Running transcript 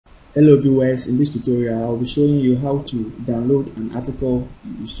Hello viewers, in this tutorial I'll be showing you how to download an article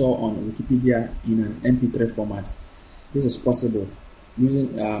you saw on Wikipedia in an MP3 format. This is possible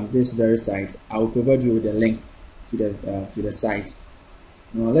using this very site. I will provide you with a link to the site.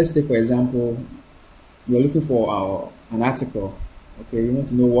 Now let's take for example, you're looking for an article. Okay, you want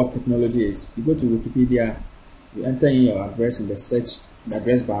to know what technology is. You go to Wikipedia, you enter in your address in the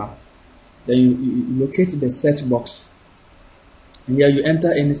address bar, then you locate the search box. And here you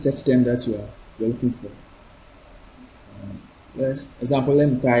enter any search term that you're looking for. Example, let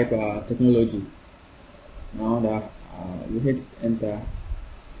me type technology. Now that you hit enter,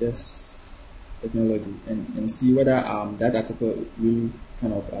 just technology, and see whether that article really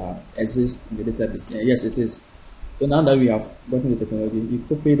kind of exists in the database. Yes, it is. So now that we have gotten the technology, you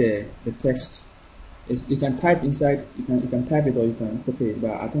copy the text. You can type inside, you can type it or you can copy it,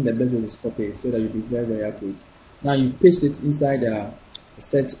 but I think the best way is copy it so that you'll be very accurate. Now you paste it inside the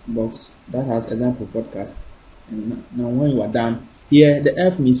search box that has example podcast, and now when you are done, here the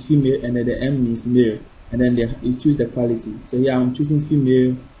F means female and then the M means male, and then you choose the quality. So here I'm choosing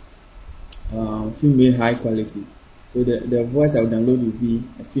female, female high quality. So the voice I will download will be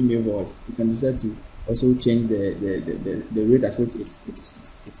a female voice. You can decide to also change the rate at which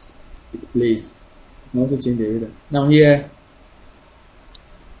it plays. You can also change the rate. Now here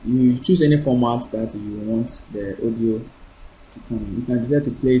you choose any format that you want the audio to come in. You can decide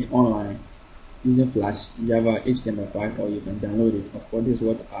to play it online using Flash, Java, HTML5, or you can download it. Of course, this is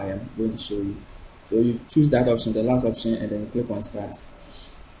what I am going to show you. So you choose that option, the last option, and then you click on start.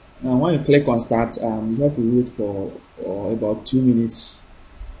 Now when you click on start, you have to wait for about 2 minutes.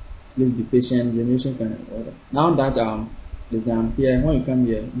 Please be patient. Generation can order. Now that is done, here when you come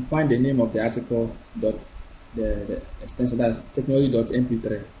here, you find the name of the article the extension, that's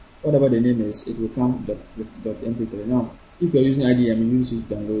technology.mp3. whatever the name is, it will come with .mp3. Now if you're using IDM, you use it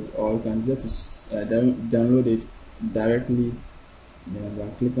download, or you can just download it directly,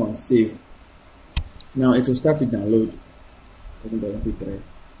 then click on save. Now it will start to download .mp3.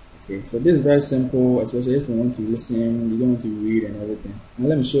 Okay, so this is very simple, especially if you want to listen, you don't want to read and everything. Now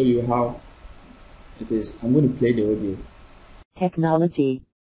let me show you how it is. I'm going to play the audio. Technology.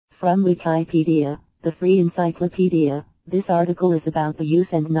 From Wikipedia, the free encyclopedia, this article is about the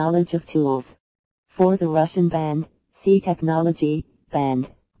use and knowledge of tools. For the Russian band, see technology, band.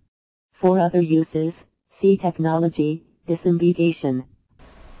 For other uses, see technology, disambiguation.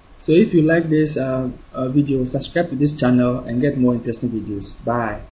 So if you like this video, subscribe to this channel and get more interesting videos. Bye.